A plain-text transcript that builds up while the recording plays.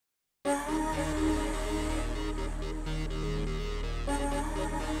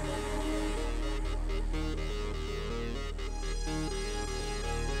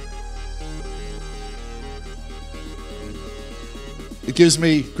It gives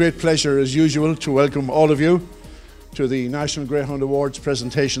me great pleasure, as usual, to welcome all of you to the National Greyhound Awards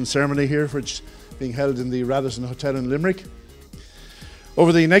presentation ceremony here, which is being held in the Radisson Hotel in Limerick.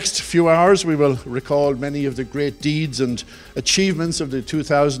 Over the next few hours, we will recall many of the great deeds and achievements of the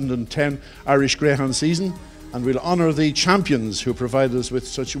 2010 Irish Greyhound season, and we'll honour the champions who provided us with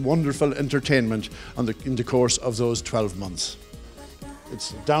such wonderful entertainment in the course of those 12 months.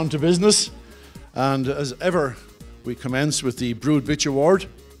 It's down to business, and as ever, we commence with the Brood Bitch Award.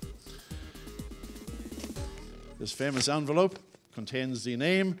 This famous envelope contains the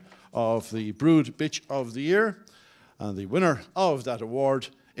name of the Brood Bitch of the Year, and the winner of that award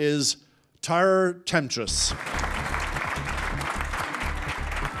is Tyre Temptress.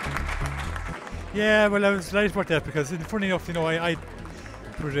 Yeah, well, I was delighted about that because, funny enough, you know, I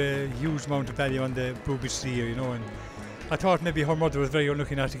put a huge amount of value on the Brood Bitch of the Year, you know, and I thought maybe her mother was very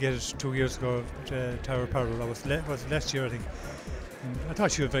unlucky not to get it 2 years ago at Tower Parallel. Was last year, I think. And I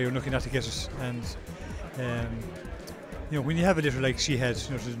thought she was very unlucky not to get it. And you know, when you have a litter like she had,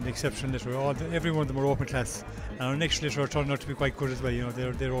 you know, an exceptional litter. Every one of them are open class, and our next litter turned out to be quite good as well. You know,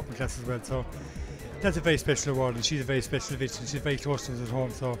 they're open class as well. So that's a very special award, and she's a very special bitch, and she's very close to us at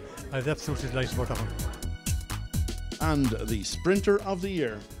home. So I was absolutely delighted about that one. And the Sprinter of the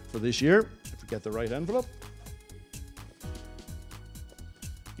Year for this year, if we get the right envelope.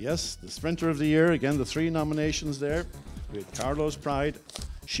 Yes, the Sprinter of the Year, again, the 3 nominations there, with Carlo's Pride,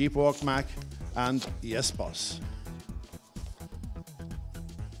 Sheepwalk Mac, and Yes Boss.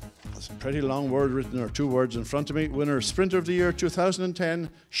 That's a pretty long word written, or 2 words in front of me. Winner, Sprinter of the Year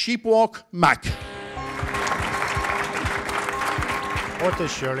 2010, Sheepwalk Mac.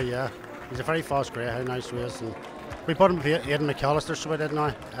 Ortiz Shirley, yeah. He's a very fast greyhound, nice to us. And we put him with Aidan McAllister, so we did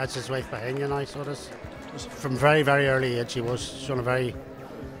now. That's his wife behind you now, so it is. From very, very early age, he was showing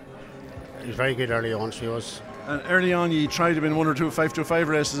he was very good early on, she was. And early on, you tried him in 1 or 2 5-to-5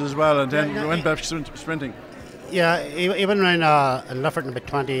 races as well, and then you went back sprinting. Yeah, even around in Lifford in about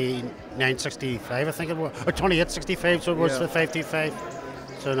 29.65, I think it was, or 28.65, so it was the 5-to-5.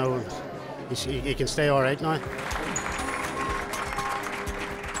 So no, he can stay all right now.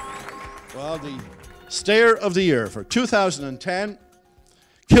 Well, the Stayer of the Year for 2010,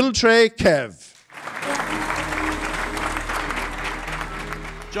 Kiltray Kev.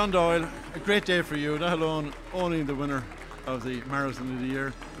 John Doyle, a great day for you, not alone owning the winner of the Marathon of the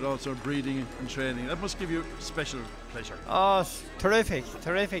Year, but also breeding and training. That must give you special pleasure. Oh, it's terrific,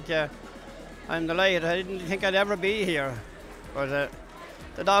 yeah. I'm delighted. I didn't think I'd ever be here, but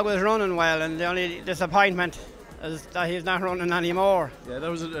the dog was running well, and the only disappointment is that he's not running anymore. Yeah, that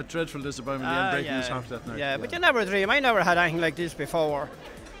was a dreadful disappointment, the end breaking his heart that night. Yeah, but you never dream. I never had anything like this before.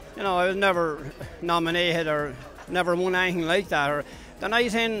 You know, I was never nominated or never won anything like that. Or the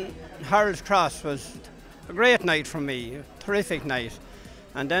night in Harold's Cross was a great night for me, a terrific night.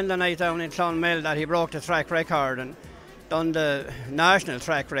 And then the night down in Clonmel that he broke the track record and done the national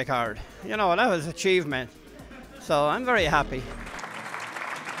track record. You know, that was an achievement. So I'm very happy.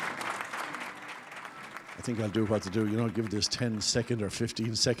 I think I'll do what to do. You don't give this 10-second or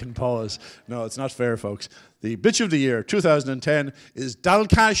 15-second pause. No, it's not fair, folks. The Bitch of the Year 2010 is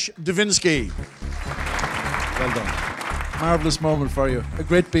Dalkash Davinsky. Well done. Marvellous moment for you. A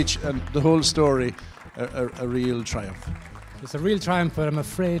great bitch, and the whole story a real triumph. It's a real triumph, but I'm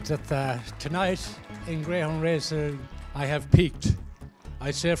afraid that tonight in Greyhound Racing I have peaked.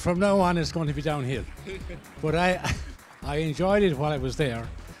 I'd say from now on it's going to be downhill. But I enjoyed it while I was there,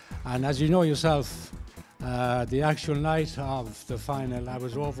 and as you know yourself, the actual night of the final I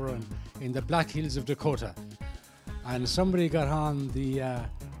was over in the Black Hills of Dakota, and somebody got on the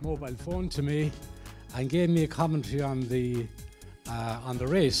mobile phone to me and gave me a commentary on the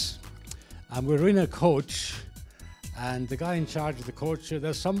race. And we're in a coach, and the guy in charge of the coach said,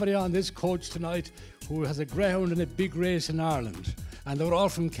 there's somebody on this coach tonight who has a greyhound in a big race in Ireland. And they were all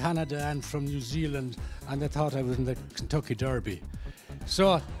from Canada and from New Zealand, and they thought I was in the Kentucky Derby.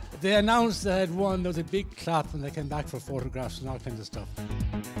 So they announced they had won, there was a big clap, and they came back for photographs and all kinds of stuff.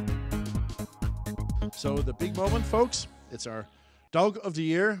 So the big moment, folks, it's our Dog of the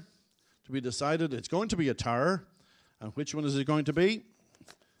Year to be decided. It's going to be a Tyre. And which one is it going to be?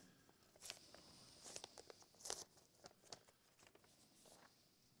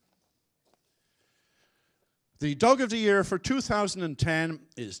 The Dog of the Year for 2010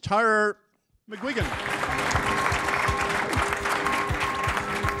 is Tyre McGuigan.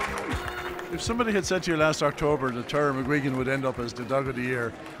 If somebody had said to you last October that Tara McGuigan would end up as the dog of the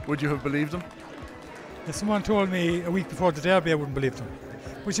year, would you have believed them? If someone told me a week before the derby, I wouldn't believe them.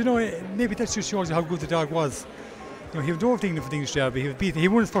 But you know, maybe that just shows you how good the dog was. You know, he was over England for the English derby. He was beaten. He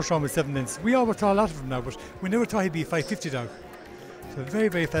won his first round with 7 minutes. We always thought a lot of him now, but we never thought he'd be a 550 dog. So a very,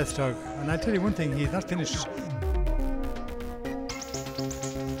 very fast dog. And I'll tell you one thing, he's not finished.